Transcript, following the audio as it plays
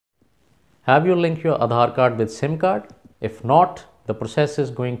Have you linked your Aadhaar card with SIM card? If not, the process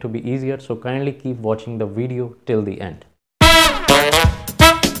is going to be easier, so kindly keep watching the video till the end.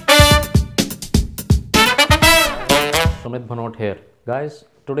 Sumit Bhanot here. Guys,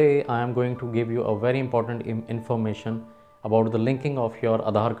 today I am going to give you a very important information about the linking of your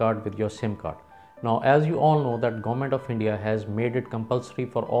Aadhaar card with your SIM card. Now, as you all know that Government of India has made it compulsory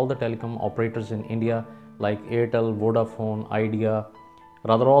for all the telecom operators in India like Airtel, Vodafone, Idea,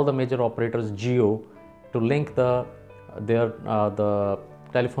 rather all the major operators, Jio, to link the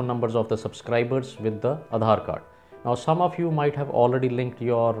telephone numbers of the subscribers with the Aadhaar card. Now, some of you might have already linked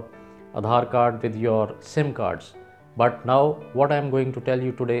your Aadhaar card with your SIM cards, but now what I am going to tell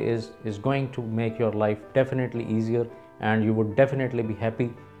you today is going to make your life definitely easier, and you would definitely be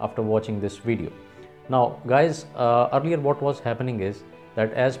happy after watching this video. Now guys, earlier what was happening is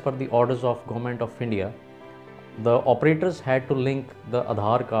that as per the orders of Government of India, the operators had to link the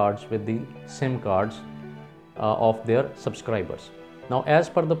Aadhaar cards with the SIM cards of their subscribers. Now as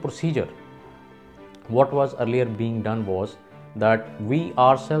per the procedure, what was earlier being done was that we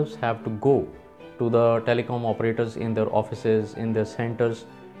ourselves have to go to the telecom operators in their offices, in their centers,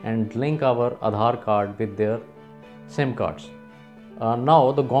 and link our Aadhaar card with their SIM cards.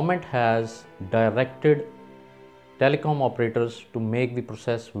 Now the government has directed telecom operators to make the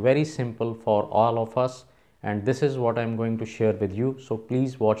process very simple for all of us, and this is what I am going to share with you. So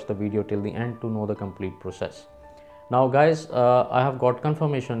please watch the video till the end to know the complete process. Now guys, I have got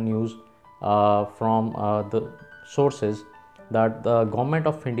confirmation news from the sources that the Government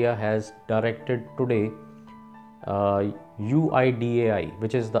of India has directed today UIDAI,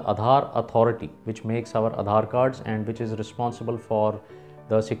 which is the Aadhaar authority, which makes our Aadhaar cards and which is responsible for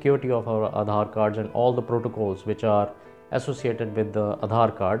the security of our Aadhaar cards and all the protocols which are associated with the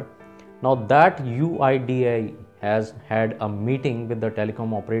Aadhaar card. Now that UIDAI has had a meeting with the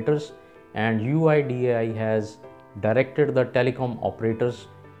telecom operators, and UIDAI has directed the telecom operators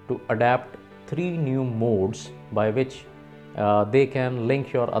to adapt 3 new modes by which they can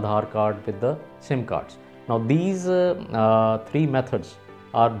link your Aadhaar card with the SIM cards. Now these 3 methods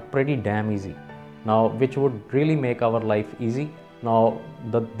are pretty damn easy, now which would really make our life easy. Now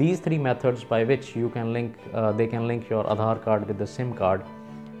these 3 methods by which you can link they can link your Aadhaar card with the SIM card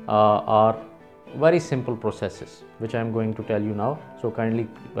are very simple processes which I am going to tell you now, so kindly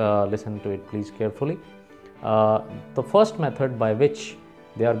listen to it please carefully. The first method by which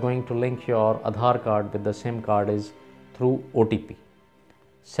they are going to link your Aadhaar card with the SIM card is through OTP.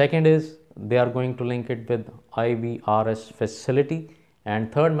 Second is they are going to link it with IVRS facility,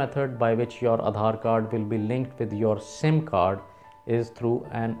 and third method by which your Aadhaar card will be linked with your SIM card is through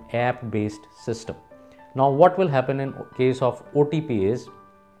an app based system. Now what will happen in case of OTP is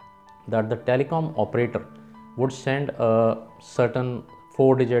that the telecom operator would send a certain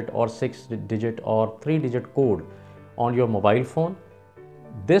 4-digit or 6-digit or 3-digit code on your mobile phone.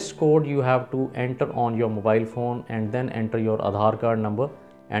 This code you have to enter on your mobile phone and then enter your Aadhaar card number,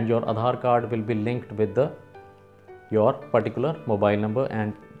 and your Aadhaar card will be linked with your particular mobile number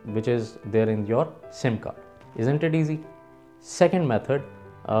and which is there in your SIM card. Isn't it easy? Second method,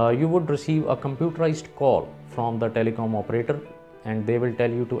 you would receive a computerized call from the telecom operator, and they will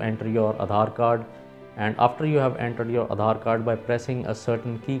tell you to enter your Aadhaar card, and after you have entered your Aadhaar card by pressing a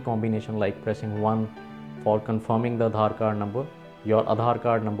certain key combination like pressing 1 for confirming the Aadhaar card number, your Aadhaar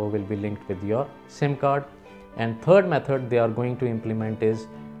card number will be linked with your SIM card. And third method they are going to implement is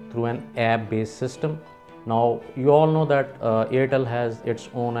through an app based system. Now you all know that Airtel has its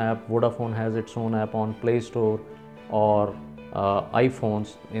own app, Vodafone has its own app on Play Store or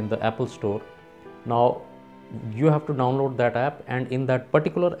iPhones in the Apple Store. Now you have to download that app, and in that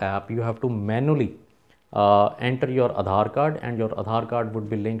particular app you have to manually enter your Aadhaar card, and your Aadhaar card would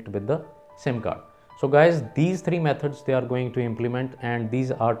be linked with the SIM card. So guys, these 3 methods they are going to implement, and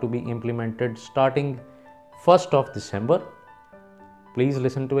these are to be implemented starting 1st of December. Please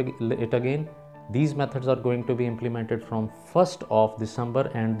listen to it again. These methods are going to be implemented from 1st of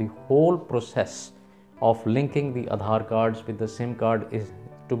December, and the whole process of linking the Aadhaar cards with the SIM card is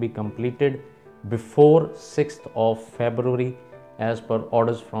to be completed before 6th of February as per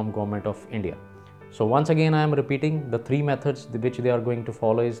orders from Government of India. So once again I am repeating, the 3 methods which they are going to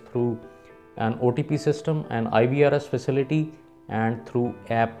follow is through an OTP system, an IVRS facility, and through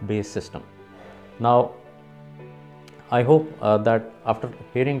app based system. Now I hope that after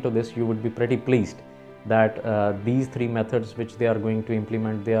hearing to this you would be pretty pleased that these 3 methods which they are going to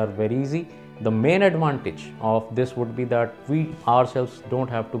implement, they are very easy. The main advantage of this would be that we ourselves don't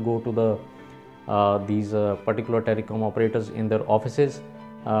have to go to these particular telecom operators in their offices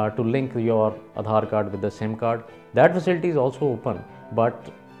to link your Aadhaar card with the SIM card. That facility is also open,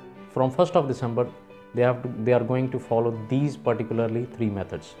 but from 1st of December, they are going to follow these particularly 3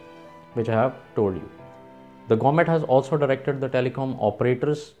 methods which I have told you. The government has also directed the telecom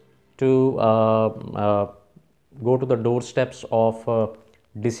operators to go to the doorsteps of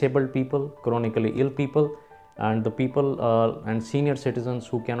disabled people, chronically ill people, and the people and senior citizens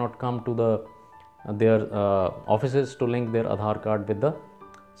who cannot come to their offices to link their Aadhaar card with the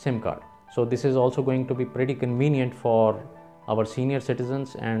SIM card. So this is also going to be pretty convenient for our senior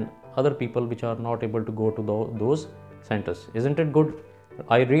citizens and other people which are not able to go to those centers. Isn't it good?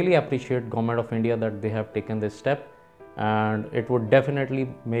 I really appreciate Government of India that they have taken this step, and it would definitely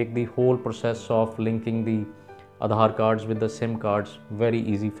make the whole process of linking the Aadhaar cards with the SIM cards very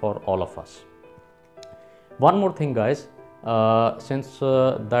easy for all of us. One more thing, guys, since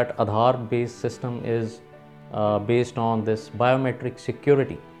that Aadhaar based system is based on this biometric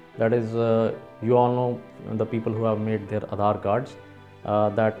security, that is, you all know, the people who have made their Aadhaar cards,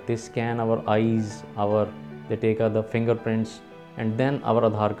 that they scan our eyes, they take the fingerprints, and then our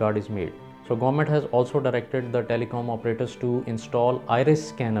Aadhaar card is made. So government has also directed the telecom operators to install iris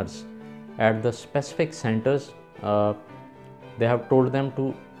scanners at the specific centers. They have told them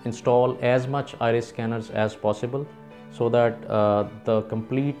to install as much iris scanners as possible, so that the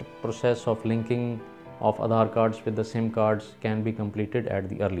complete process of linking of Aadhaar cards with the SIM cards can be completed at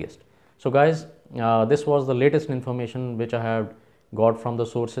the earliest. So guys, this was the latest information which I have got from the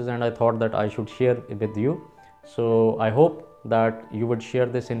sources, and I thought that I should share it with you. So I hope that you would share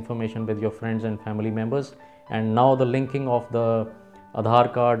this information with your friends and family members, and now the linking of the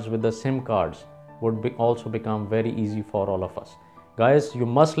Aadhaar cards with the SIM cards would also become very easy for all of us. Guys, you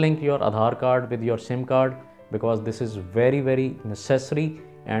must link your Aadhaar card with your SIM card, because this is very necessary,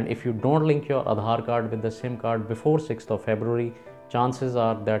 and if you don't link your Aadhaar card with the SIM card before 6th of February, chances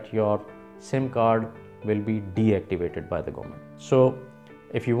are that your SIM card will be deactivated by the government. So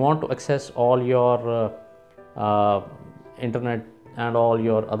if you want to access all your internet and all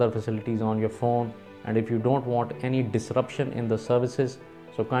your other facilities on your phone, and if you don't want any disruption in the services,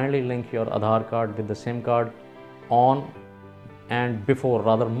 so kindly link your Aadhaar card with the SIM card on and before,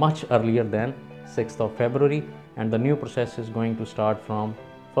 rather much earlier than 6th of February, and the new process is going to start from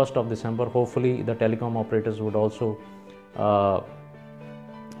 1st of December. Hopefully the telecom operators would also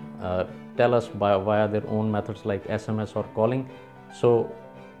tell us via their own methods like SMS or calling. So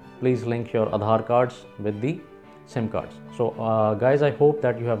please link your Aadhaar cards with the SIM cards. So guys, I hope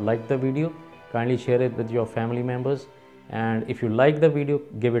that you have liked the video. Kindly share it with your family members, and if you like the video,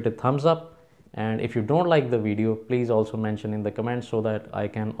 give it a thumbs up, and if you don't like the video, please also mention in the comments so that I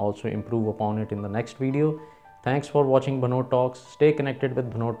can also improve upon it in the next video. Thanks for watching Bhanot Talks. Stay connected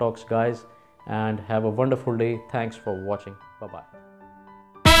with Bhanot Talks, guys, and have a wonderful day. Thanks for watching. Bye bye.